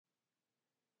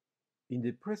In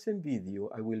the present video,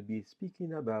 I will be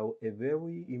speaking about a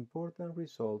very important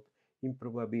result in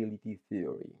probability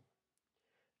theory,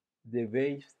 the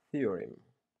Bayes theorem.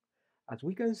 As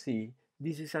we can see,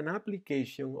 this is an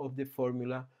application of the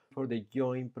formula for the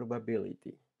joint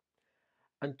probability.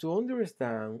 And to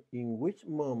understand in which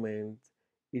moment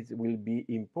it will be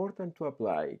important to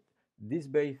apply this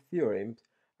Bayes theorem,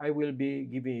 I will be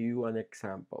giving you an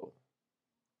example.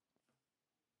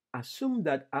 Assume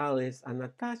that Alice and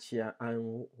Natasha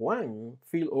and Juan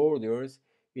fill orders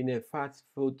in a fast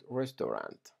food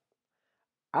restaurant.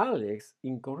 Alex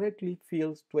incorrectly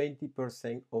fills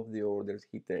 20% of the orders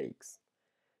he takes.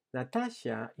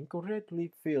 Natasha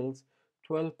incorrectly fills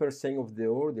 12% of the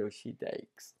orders she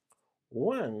takes.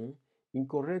 Juan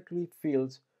incorrectly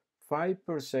fills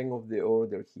 5% of the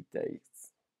orders he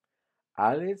takes.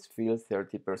 Alex fills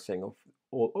 30% of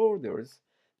all orders.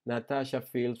 Natasha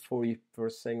fills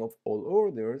 40% of all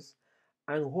orders,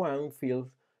 and Juan fills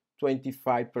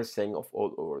 25% of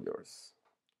all orders.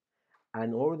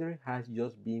 An order has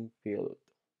just been filled,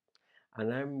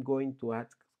 and I'm going to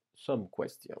ask some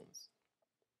questions.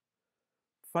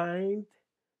 Find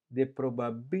the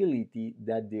probability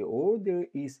that the order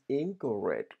is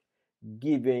incorrect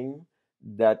given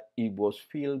that it was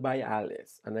filled by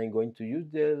Alice. And I'm going to use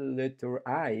the letter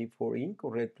I for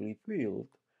incorrectly filled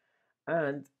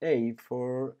and A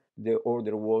for the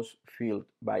order was filled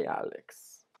by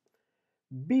Alex.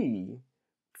 B,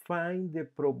 find the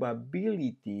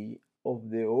probability of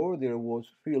the order was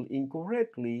filled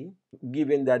incorrectly,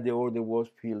 given that the order was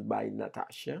filled by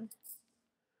Natasha.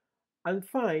 And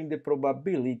find the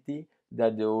probability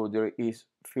that the order is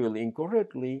filled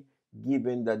incorrectly,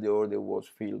 given that the order was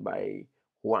filled by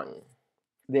Juan.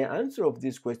 The answer of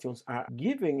these questions are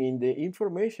given in the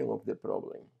information of the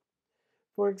problem.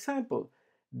 For example,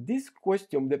 this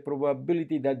question, the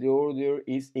probability that the order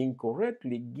is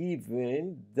incorrectly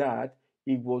given that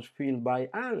it was filled by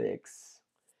Alex,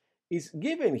 is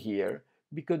given here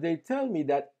because they tell me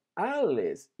that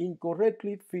Alex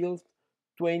incorrectly fills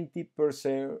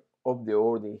 20% of the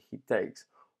order he takes.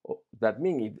 That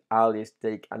means if Alex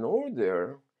takes an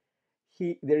order,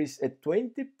 there is a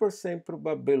 20%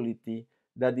 probability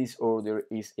that this order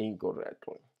is incorrect.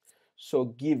 So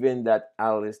given that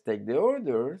Alice takes the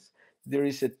orders, there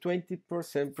is a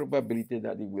 20% probability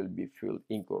that it will be filled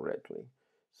incorrectly.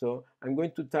 So I'm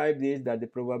going to type this, that the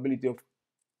probability of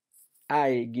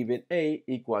I given A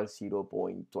equals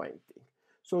 0.20.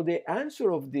 So the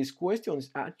answer of this question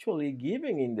is actually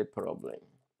given in the problem.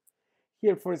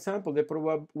 Here, for example,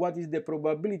 what is the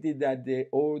probability that the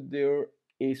order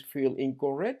is filled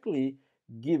incorrectly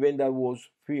given that was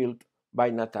filled by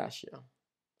Natasha?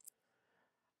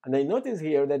 And I notice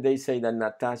here that they say that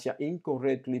Natasha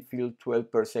incorrectly filled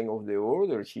 12% of the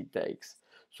order she takes.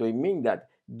 So it means that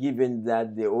given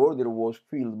that the order was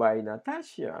filled by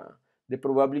Natasha, the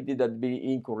probability that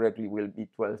be incorrectly will be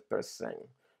 12%.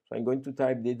 So I'm going to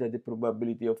type this, that the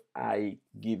probability of I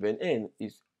given N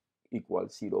is equal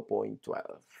 0.12.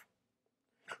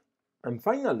 And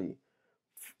finally,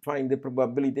 find the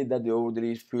probability that the order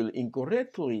is filled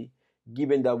incorrectly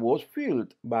given that was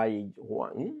filled by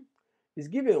Juan. Is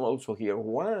given also here.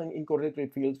 Juan incorrectly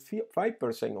fills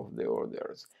 5% of the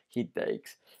orders he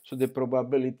takes. So the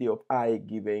probability of I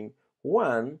given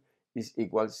Juan is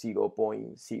equal to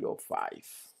 0.05.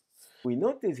 We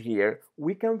notice here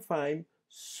we can find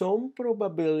some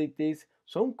probabilities,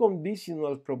 some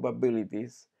conditional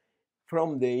probabilities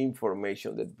from the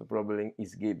information that the problem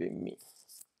is giving me.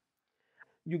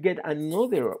 You get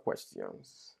another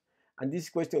questions. And this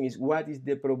question is, what is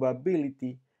the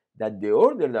probability that the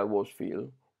order that was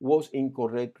filled was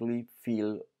incorrectly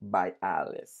filled by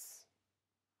Alice?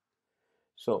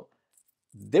 So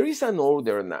there is an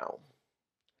order now,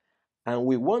 and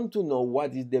we want to know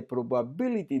what is the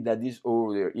probability that this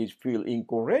order is filled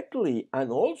incorrectly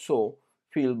and also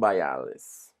filled by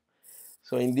Alice.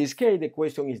 So in this case, the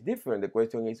question is different. The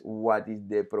question is, what is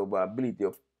the probability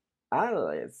of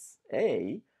Alice,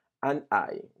 A, and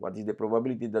I? What is the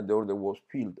probability that the order was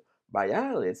filled by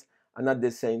Alice and at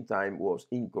the same time was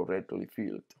incorrectly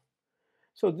filled?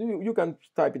 So you can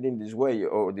type it in this way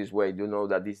or this way. You know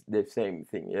that it's the same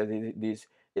thing. This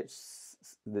is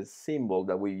the symbol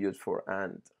that we use for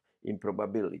and in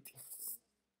probability.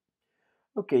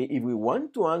 Okay, if we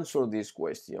want to answer these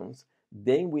questions,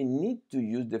 then we need to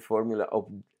use the formula of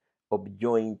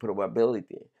joint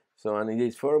probability. So, and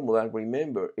this formula,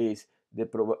 remember, is the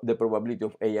probability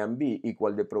of A and B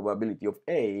equal the probability of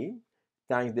A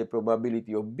times the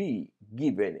probability of B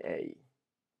given A.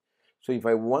 So if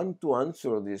I want to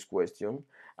answer this question,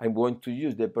 I'm going to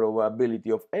use the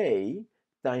probability of A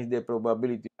times the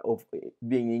probability of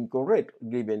being incorrect,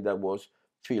 given that was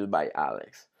filled by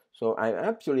Alex. So I'm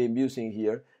actually using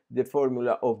here the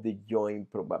formula of the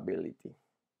joint probability.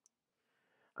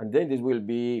 And then this will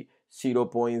be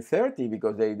 0.30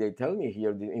 because they tell me here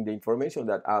in the information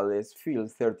that Alex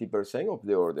fills 30% of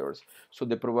the orders. So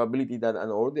the probability that an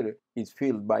order is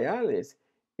filled by Alex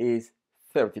is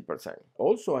 30%.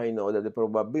 Also, I know that the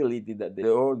probability that the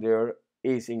order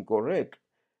is incorrect,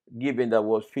 given that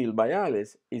was filled by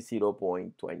Alex, is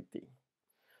 0.20.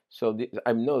 So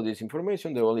I know this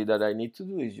information. The only that I need to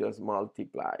do is just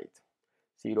multiply it,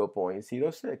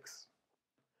 0.06.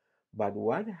 But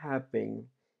what happened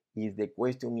is the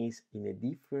question is in a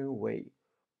different way.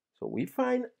 So we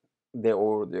find the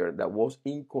order that was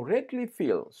incorrectly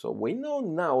filled. So we know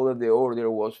now that the order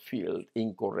was filled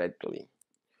incorrectly.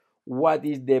 What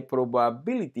is the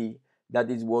probability that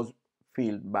it was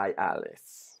filled by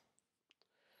Alice?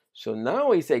 So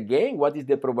now it's again, what is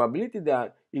the probability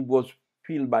that it was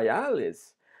filled by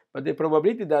Alice? But the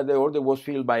probability that the order was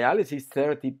filled by Alice is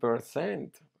 30%.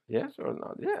 Yes or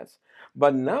not? Yes.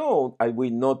 But now we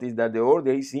notice that the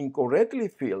order is incorrectly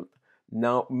filled.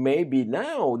 Now, maybe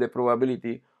now the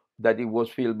probability that it was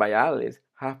filled by Alice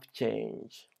have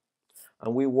changed.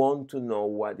 And we want to know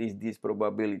what is this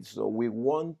probability. So we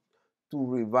want to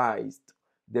revise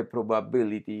the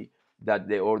probability that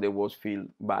the order was filled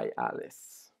by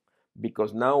Alice.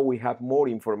 Because now we have more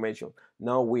information.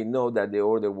 Now we know that the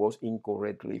order was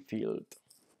incorrectly filled.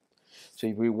 So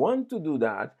if we want to do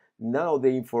that, now the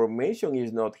information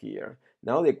is not here.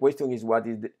 Now the question is, what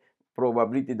is the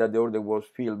probability that the order was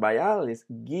filled by Alice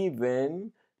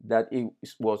given that it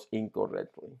was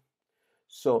incorrectly?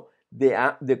 So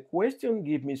the question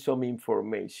gives me some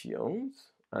information,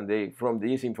 and from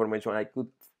this information I could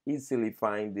easily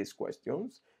find these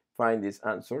questions, find these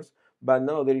answers. But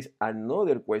now there is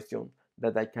another question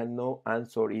that I cannot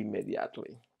answer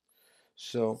immediately.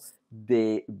 So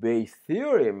the Bayes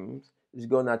theorem is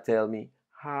gonna tell me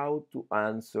how to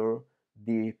answer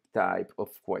this type of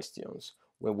questions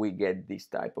when we get this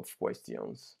type of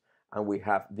questions and we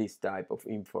have this type of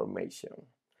information.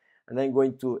 And I'm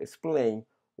going to explain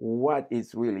what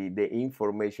is really the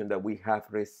information that we have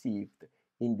received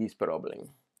in this problem.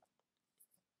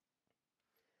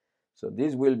 So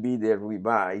this will be the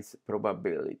revised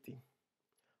probability.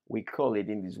 We call it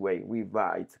in this way,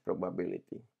 revised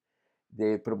probability.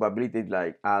 The probability,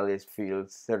 like Alice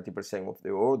fills 30% of the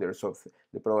order, so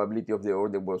the probability of the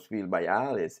order was filled by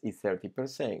Alice is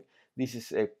 30%. This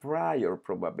is a prior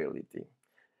probability.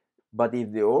 But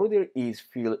if the order is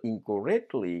filled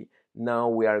incorrectly, now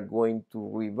we are going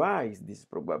to revise this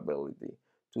probability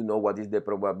to know what is the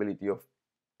probability of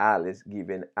Alice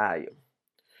given I.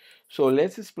 So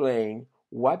let's explain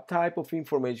what type of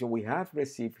information we have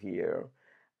received here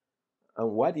and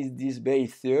what is this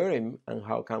Bayes theorem and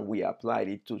how can we apply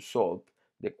it to solve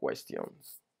the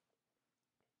questions.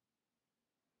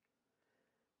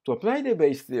 To apply the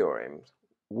Bayes theorem,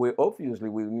 we obviously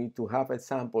will need to have a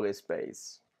sample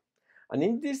space. And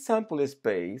in this sample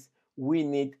space, we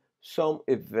need some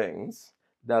events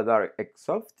that are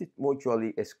exhaustive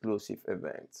mutually exclusive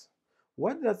events.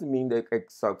 What does it mean, the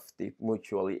exhaustive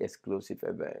mutually exclusive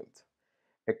event?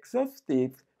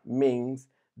 Exhaustive means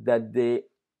that the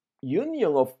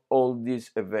union of all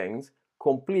these events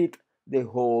complete the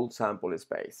whole sample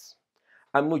space.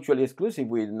 And mutually exclusive,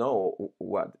 we know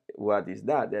what is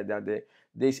that.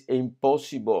 It's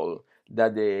impossible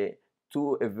that the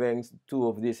two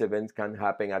of these events can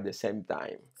happen at the same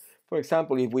time. For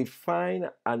example, if we find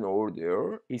an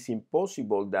order, it's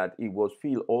impossible that it was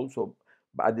filled also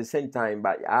at the same time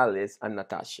by Alice and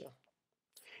Natasha.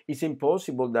 It's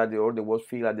impossible that the order was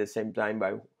filled at the same time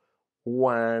by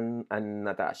Juan and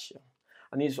Natasha.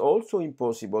 And it's also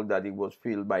impossible that it was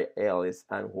filled by Alice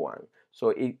and Juan. So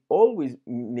it always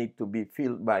needs to be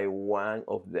filled by one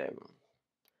of them.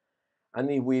 And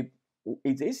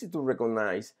it's easy to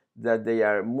recognize that they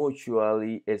are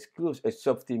mutually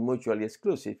exclusive, mutually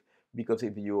exclusive, because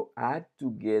if you add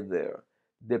together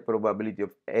the probability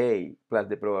of A plus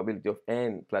the probability of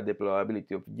N plus the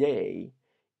probability of J,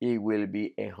 it will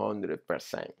be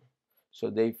 100%. So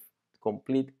they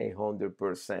complete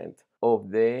 100% of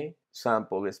the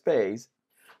sample space.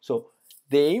 So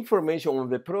the information of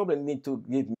the problem need to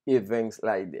give me events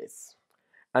like this.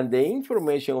 And the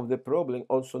information of the problem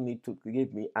also need to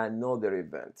give me another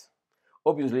event.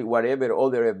 Obviously, whatever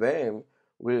other event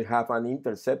will have an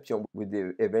intersection with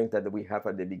the event that we have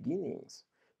at the beginnings,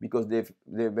 because the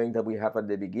event that we have at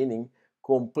the beginning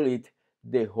complete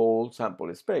the whole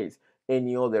sample space.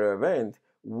 Any other event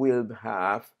will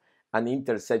have an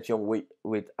intersection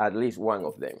with at least one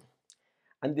of them.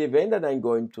 And the event that I'm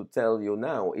going to tell you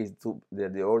now is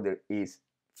that the order is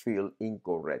filled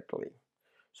incorrectly.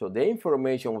 So the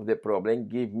information of the problem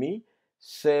give me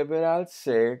several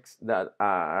sets that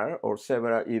are, or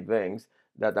several events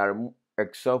that are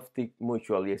exhaustive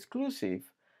mutually exclusive,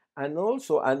 and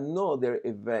also another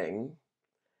event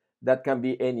that can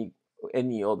be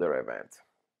any other event.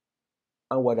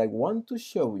 And what I want to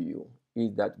show you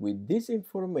is that with this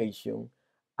information,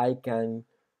 I can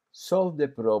solve the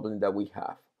problem that we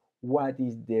have. What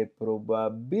is the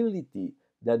probability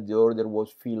that the order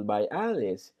was filled by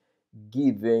Alice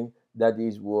given that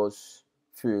it was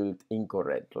filled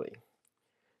incorrectly?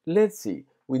 Let's see.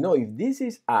 We know if this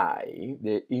is I,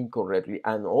 the incorrectly,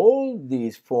 and all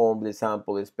these form the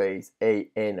sample space A,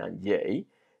 N, and J,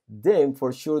 then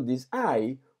for sure this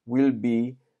I will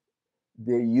be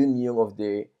the union of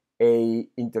the A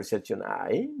intersection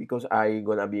I, because I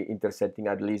gonna be intersecting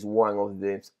at least one of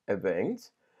these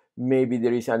events. Maybe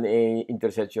there is an A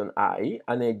intersection I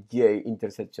and a J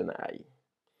intersection I.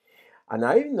 And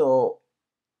I know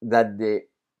that the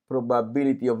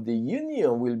probability of the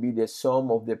union will be the sum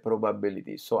of the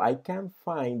probabilities. So I can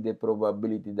find the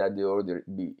probability that the order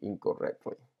be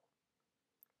incorrectly.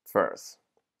 First.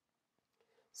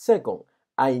 Second,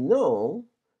 I know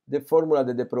the formula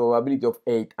that the probability of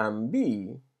A and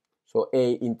B, so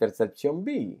A intersection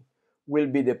B, will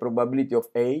be the probability of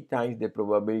A times the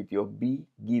probability of B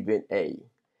given A.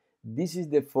 This is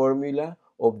the formula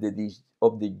of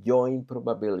the joint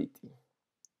probability.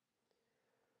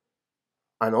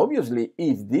 And obviously,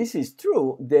 if this is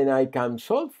true, then I can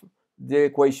solve the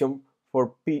equation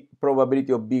for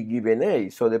probability of B given A.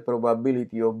 So the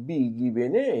probability of B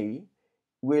given A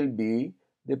will be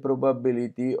the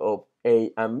probability of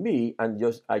A and B, and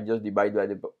I just divide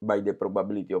by the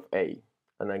probability of A,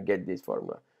 and I get this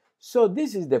formula. So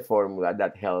this is the formula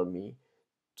that helped me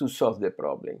to solve the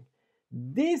problem.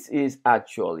 This is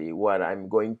actually what I'm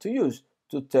going to use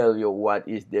to tell you what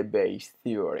is the Bayes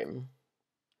theorem.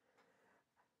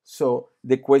 So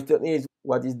the question is,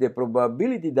 what is the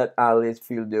probability that Alice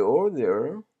filled the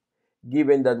order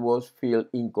given that was filled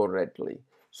incorrectly?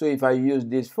 So if I use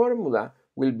this formula,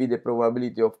 will be the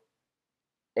probability of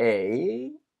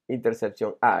A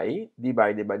intersection I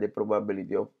divided by the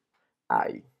probability of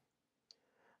I.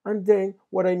 And then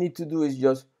what I need to do is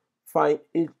just find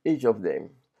each of them.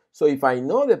 So if I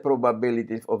know the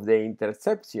probabilities of the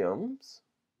intersections,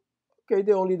 okay,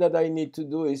 the only that I need to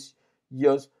do is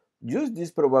just use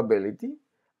this probability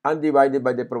and divide it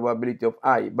by the probability of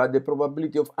I. But the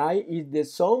probability of I is the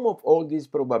sum of all these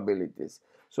probabilities.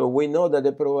 So we know that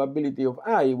the probability of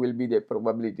I will be the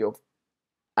probability of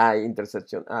I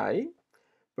intersection I,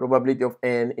 probability of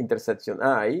N intersection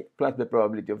I, plus the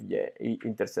probability of J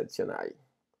intersection I.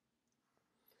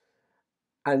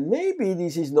 And maybe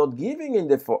this is not given in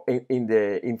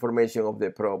the information of the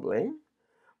problem,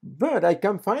 but I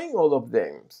can find all of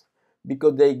them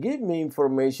because they give me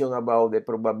information about the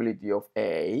probability of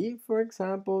A, for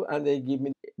example, and they give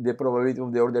me the probability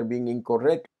of the order being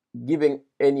incorrect given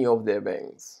any of the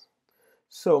events.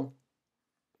 So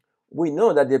we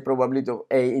know that the probability of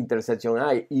A intersection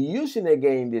I, using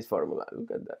again this formula,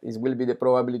 look at that, it will be the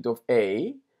probability of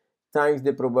A times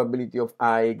the probability of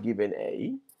I given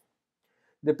A.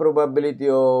 The probability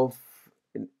of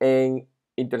N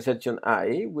intersection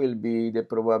I will be the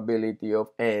probability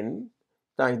of N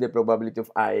times the probability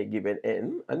of I given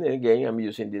N. And then again, I'm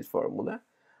using this formula.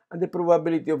 And the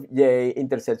probability of J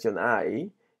intersection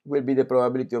I will be the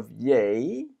probability of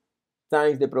J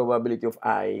times the probability of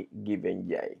I given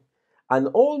J. And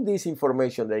all this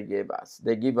information they gave us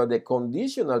the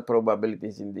conditional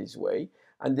probabilities in this way,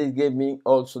 and they gave me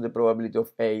also the probability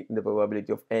of A, the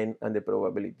probability of N, and the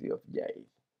probability of J.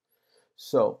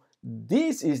 So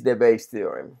this is the Bayes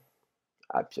theorem,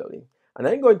 actually. And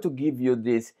I'm going to give you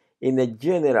this in a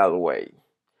general way.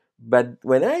 But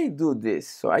when I do this,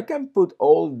 so I can put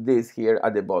all this here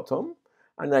at the bottom,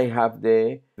 and I have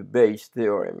the Bayes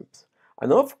theorem.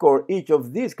 And of course, each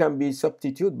of these can be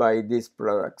substituted by these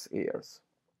products here.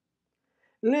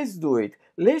 Let's do it.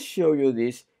 Let's show you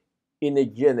this in a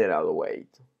general way.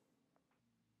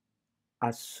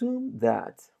 Assume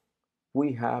that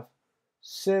we have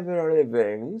several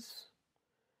events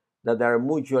that are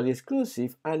mutually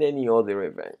exclusive and any other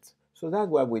event. So that's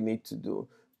what we need to do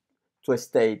to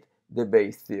state the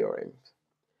Bayes theorem.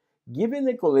 Given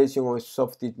a collection of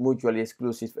exhaustive mutually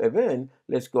exclusive events,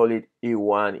 let's call it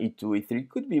E1, E2, E3,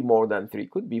 could be more than 3,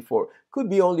 could be 4, could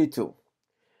be only 2,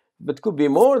 but could be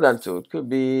more than 2, it could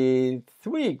be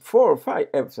 3, 4, 5,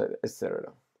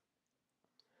 etc.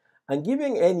 And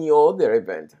given any other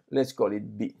event, let's call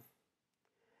it B.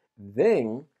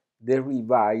 Then the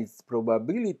revised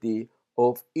probability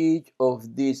of each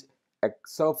of these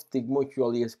exhaustive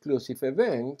mutually exclusive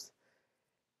events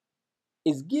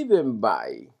is given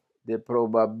by the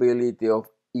probability of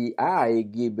EI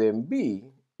given B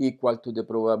equal to the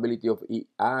probability of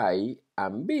EI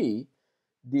and B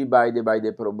divided by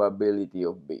the probability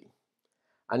of B.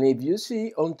 And if you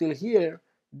see until here,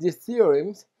 this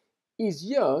theorem is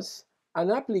just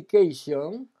an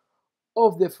application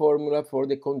of the formula for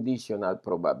the conditional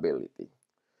probability.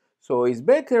 So it's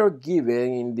better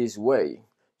given in this way.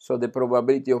 So the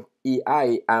probability of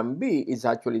EI and B is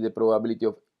actually the probability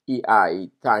of EI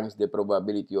times the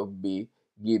probability of B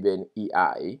given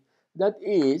EI. That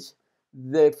is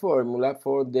the formula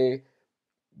for the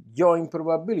joint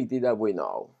probability that we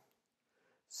know.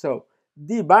 So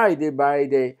divided by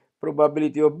the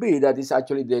probability of B, that is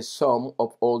actually the sum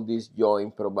of all these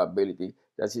joint probability.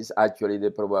 That is actually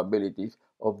the probability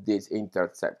of these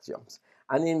intersections.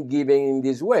 And in given in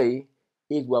this way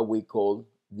is what we call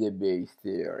the Bayes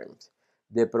theorem.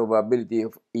 The probability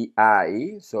of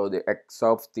EI, so the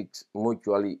exhaustive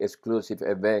mutually exclusive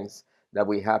events that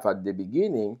we have at the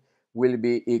beginning, will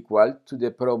be equal to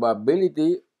the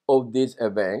probability of these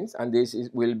events, and this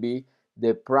will be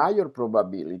the prior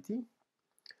probability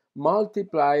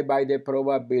multiplied by the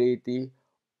probability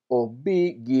of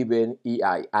B given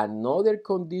EI. Another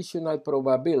conditional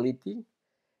probability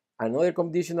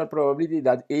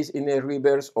that is in a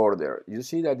reverse order. You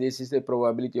see that this is the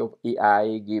probability of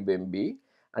EI given B,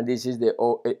 and this is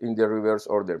in the reverse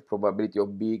order, probability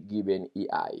of B given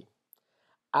EI.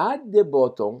 At the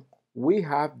bottom, we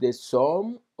have the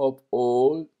sum of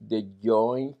all the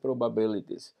joint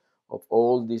probabilities of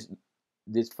all these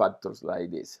factors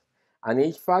like this. And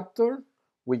each factor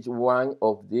with one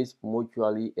of these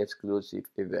mutually exclusive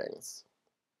events.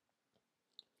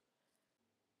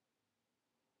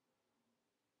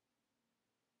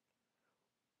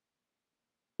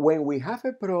 When we have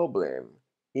a problem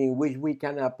in which we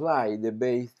can apply the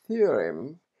Bayes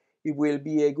theorem, it will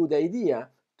be a good idea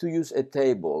to use a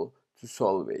table to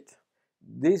solve it.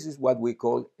 This is what we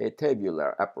call a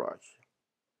tabular approach.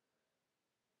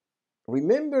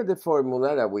 Remember, the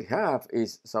formula that we have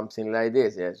is something like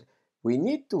this. Yes, we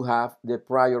need to have the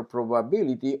prior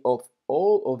probability of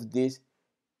all of these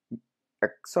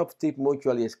exhaustive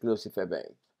mutually exclusive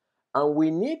events. And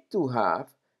we need to have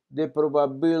the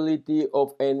probability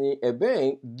of any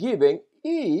event given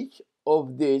each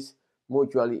of these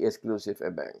mutually exclusive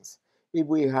events. If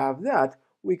we have that,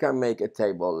 we can make a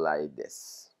table like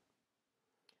this.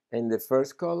 In the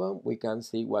first column, we can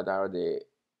see what are the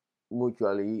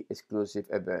mutually exclusive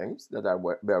events that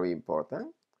are very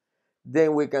important.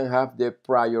 Then we can have the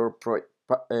prior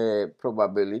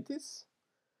probabilities.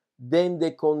 Then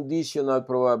the conditional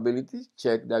probabilities,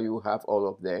 check that you have all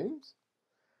of them.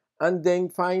 And then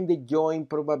find the joint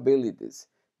probabilities.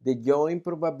 The joint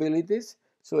probabilities,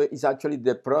 so it's actually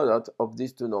the product of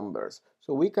these two numbers.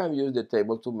 So we can use the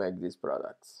table to make these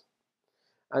products.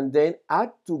 And then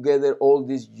add together all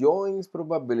these joint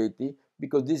probability,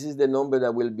 because this is the number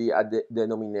that will be at the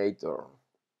denominator.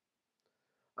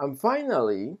 And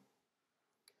finally,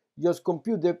 just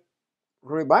compute the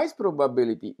revised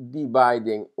probability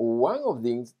dividing one of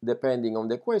these, depending on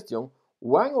the question,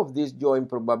 one of these joint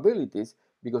probabilities,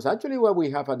 because actually what we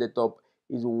have at the top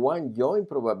is one joint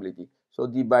probability. So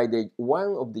divide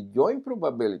one of the joint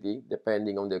probability,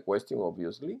 depending on the question,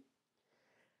 obviously,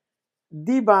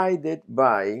 divided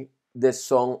by the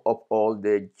sum of all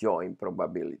the joint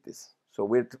probabilities. So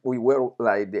we work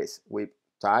like this. We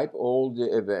type all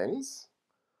the events.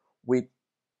 We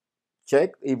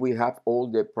check if we have all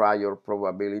the prior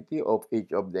probability of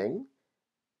each of them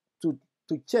to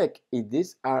check if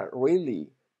these are really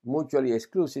mutually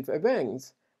exclusive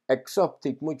events,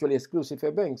 exhaustive mutually exclusive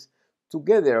events.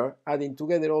 Together, adding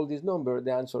together all these numbers,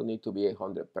 the answer needs to be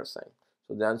 100%.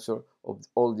 So the answer of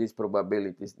all these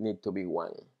probabilities need to be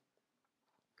 1.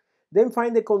 Then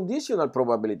find the conditional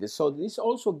probability. So this is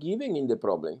also given in the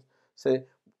problem. So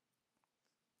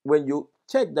when you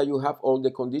check that you have all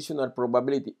the conditional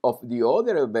probability of the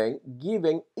other event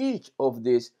given each of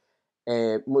these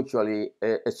mutually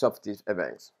exclusive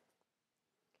events.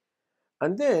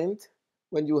 And then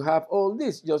when you have all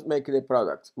this, just make the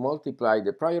products. Multiply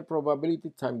the prior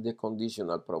probability times the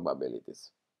conditional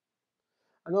probabilities.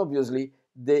 And obviously,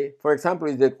 for example,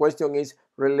 if the question is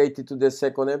related to the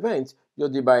second event, you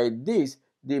divide this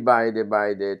divided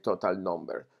by the total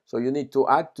number. So you need to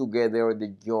add together the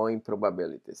joint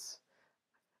probabilities.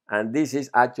 And this is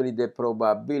actually the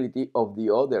probability of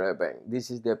the other event.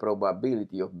 This is the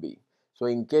probability of B. So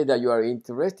in case that you are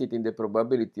interested in the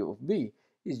probability of B,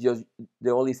 it's just the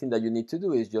only thing that you need to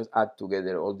do is just add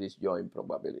together all these joint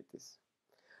probabilities.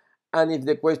 And if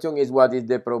the question is what is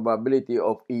the probability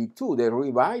of E2, the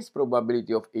revised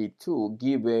probability of E2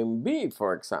 given B,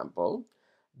 for example,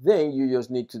 then you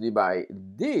just need to divide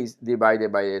this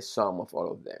divided by the sum of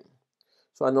all of them.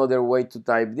 So another way to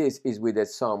type this is with the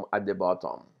sum at the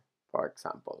bottom, for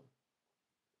example.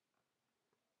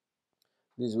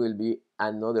 This will be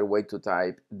another way to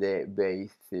type the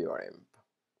Bayes theorem.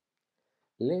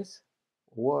 Let's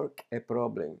work a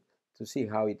problem to see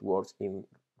how it works in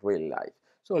real life.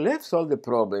 So let's solve the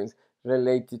problems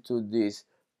related to these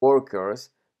workers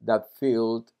that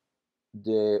filled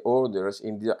the orders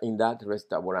in that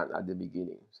restaurant at the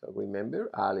beginning. So remember,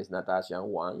 Alice, Natasha, and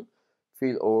Juan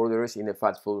fill orders in a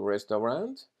fast food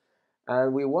restaurant,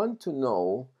 and we want to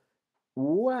know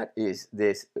what is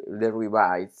the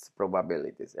revised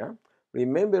probabilities. Yeah?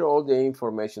 Remember all the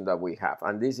information that we have,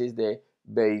 and this is the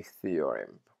Bayes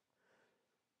theorem.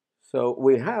 So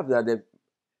we have that the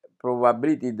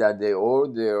probability that the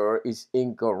order is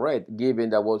incorrect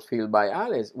given that was filled by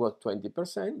Alice was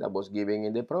 20%, that was given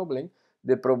in the problem.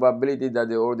 The probability that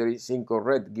the order is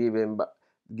incorrect given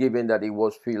that it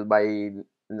was filled by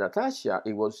Natasha,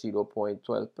 it was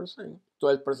 0.12%,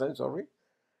 12%, sorry.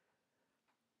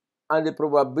 And the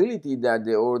probability that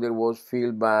the order was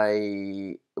filled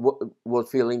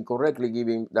incorrectly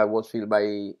given that was filled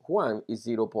by Juan is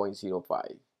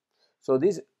 0.05. So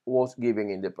this was given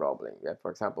in the problem. Yeah?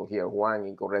 For example, here Juan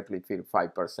incorrectly filled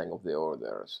 5% of the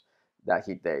orders that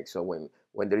he takes. So when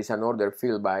there is an order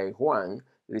filled by Juan,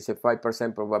 there is a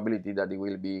 5% probability that it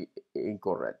will be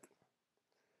incorrect.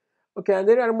 Okay, and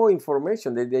there are more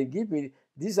information that they give me.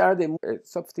 These are the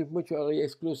substitute mutually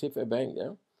exclusive events.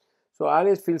 Yeah? So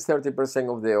Alice fills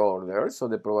 30% of the order. So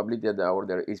the probability that the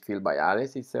order is filled by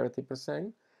Alice is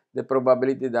 30%. The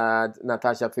probability that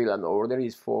Natasha fills an order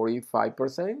is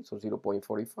 45%, so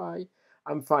 0.45.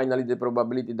 And finally, the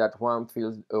probability that Juan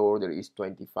fills the order is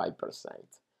 25%.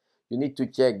 You need to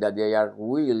check that they are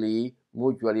really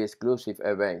mutually exclusive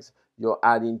events. You're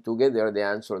adding together, the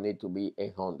answer needs to be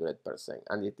 100%,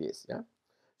 and it is. Yeah.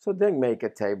 So then make a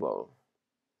table.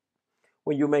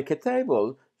 When you make a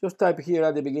table, just type here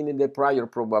at the beginning the prior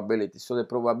probability. So the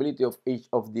probability of each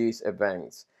of these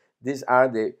events. These are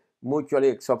the mutually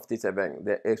exclusive events,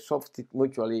 the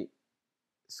mutually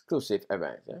exclusive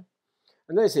events. Yeah?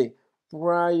 And then say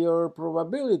prior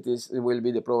probabilities will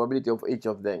be the probability of each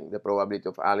of them. The probability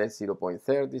of Alice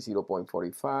 0.30,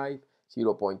 0.45,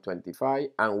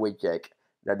 0.25, and we check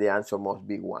that the answer must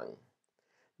be 1.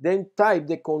 Then type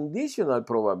the conditional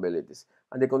probabilities.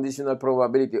 And the conditional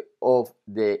probability of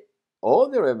the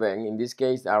other event, in this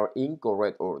case our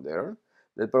incorrect order,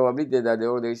 the probability that the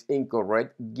order is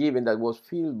incorrect given that was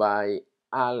filled by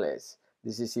Alice.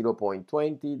 This is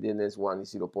 0.20, the next one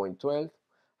is 0.12,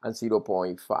 and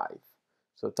 0.5.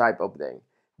 So type of them.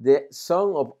 The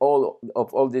sum of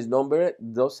all these numbers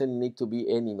doesn't need to be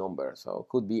any number, so it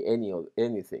could be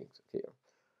anything here.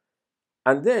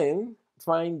 And then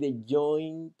find the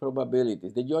joint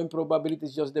probabilities. The joint probability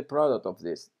is just the product of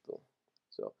these two.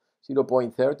 So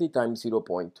 0.30 times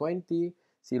 0.20,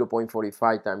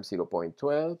 0.45 times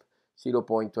 0.12,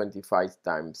 0.25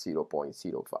 times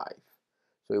 0.05.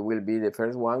 So it will be, the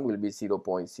first one will be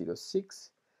 0.06,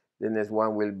 the next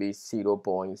one will be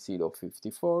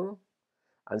 0.054,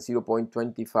 and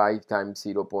 0.25 times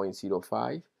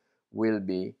 0.05 will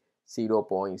be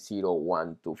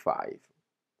 0.0125.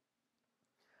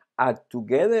 Add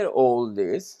together all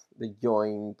this, the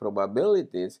joint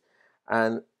probabilities,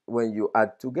 and when you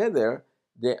add together,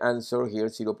 the answer here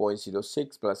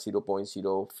 0.06 plus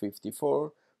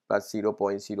 0.054 plus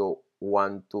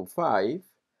 0.0125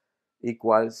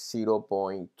 equals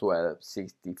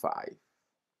 0.1265.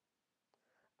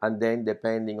 And then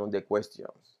depending on the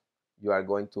questions, you are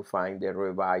going to find the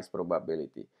revised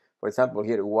probability. For example,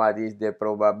 here, what is the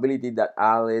probability that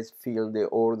Alice fill the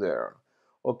order?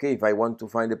 Okay, if I want to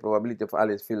find the probability of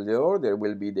Alice fill the order,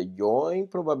 will be the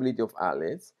joint probability of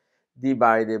Alice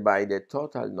divided by the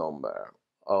total number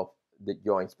of the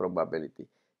joints probability.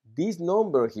 This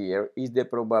number here is the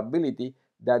probability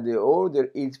that the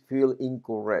order is filled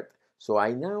incorrect. So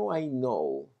I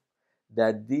know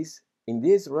that in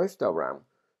this restaurant,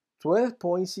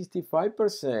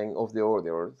 12.65% of the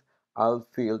orders are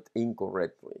filled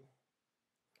incorrectly.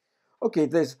 Okay,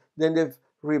 then the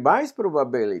revised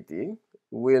probability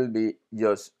will be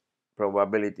just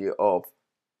probability of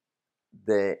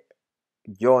the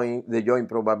joint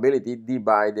probability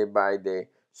divided by the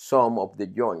sum of the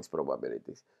joints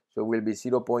probabilities. So it will be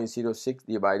 0.06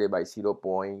 divided by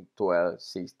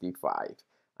 0.1265.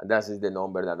 And that is the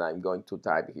number that I'm going to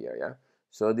type here. Yeah.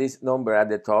 So this number at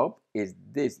the top is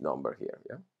this number here.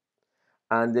 Yeah.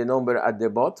 And the number at the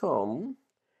bottom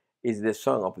is the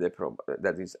sum of the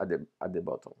that is at the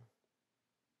bottom.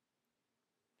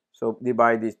 So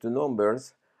divide these two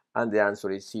numbers, and the answer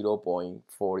is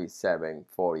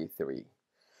 0.4743.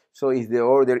 So if the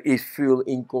order is filled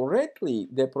incorrectly,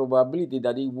 the probability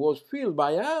that it was filled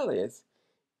by Alice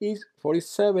is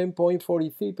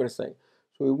 47.43%.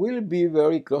 So it will be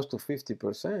very close to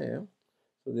 50%.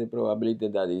 So the probability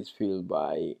that is filled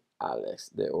by Alex,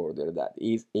 the order that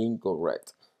is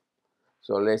incorrect.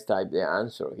 So let's type the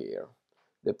answer here.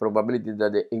 The probability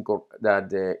that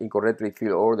the incorrectly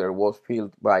filled order was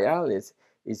filled by Alice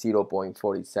is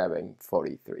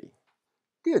 0.4743.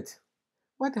 Good.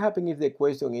 What happens if the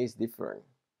question is different?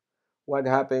 What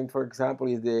happens, for example,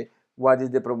 is what is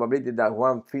the probability that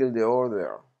Juan filled the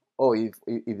order? Or if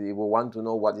we want to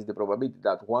know what is the probability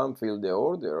that Juan filled the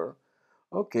order,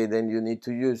 okay, then you need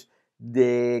to use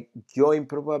the joint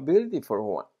probability for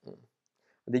Juan.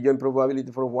 The joint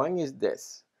probability for Juan is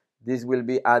this. This will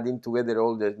be adding together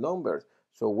all these numbers.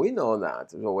 So we know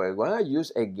that. So we're going to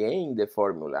use again the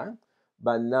formula,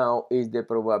 but now is the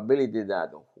probability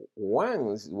that 1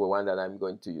 is the one that I'm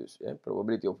going to use. Yeah?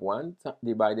 Probability of 1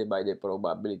 divided by the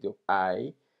probability of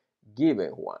I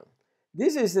given 1.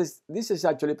 This is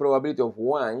actually probability of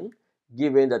 1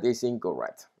 given that is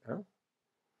incorrect. Yeah?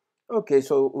 Okay,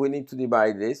 so we need to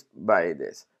divide this by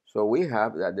this. So we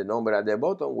have that the number at the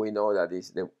bottom, we know that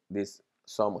is this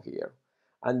sum here.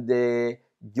 And the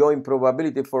joint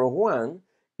probability for 1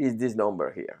 is this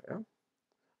number here. Yeah?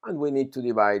 And we need to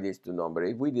divide these two numbers.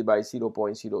 If we divide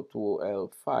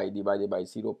 0.02L5 divided by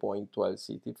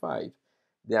 0.1265,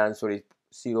 the answer is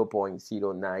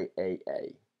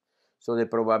 0.0988. So the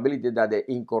probability that the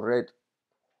incorrect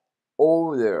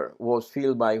order was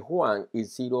filled by Juan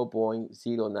is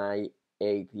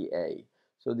 0.0988.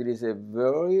 So there is a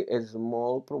very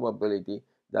small probability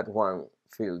that Juan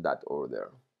filled that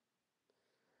order.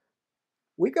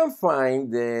 We can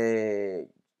find the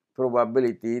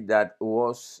probability that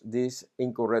this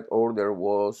incorrect order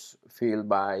was filled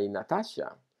by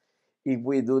Natasha. If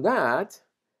we do that,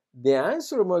 the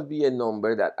answer must be a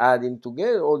number that adding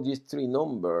together all these three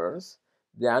numbers,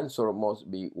 the answer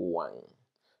must be 1.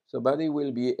 So but it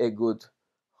will be a good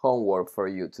homework for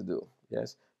you to do.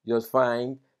 Yes, just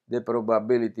find the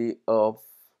probability of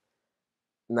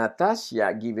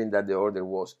Natasha given that the order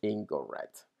was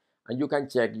incorrect. And you can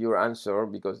check your answer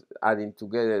because adding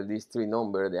together these three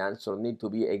numbers, the answer need to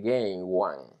be again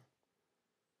 1.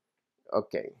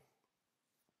 Okay.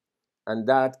 And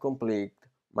that completes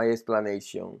my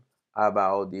explanation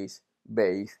about this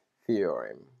Bayes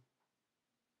theorem.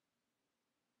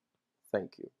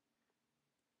 Thank you.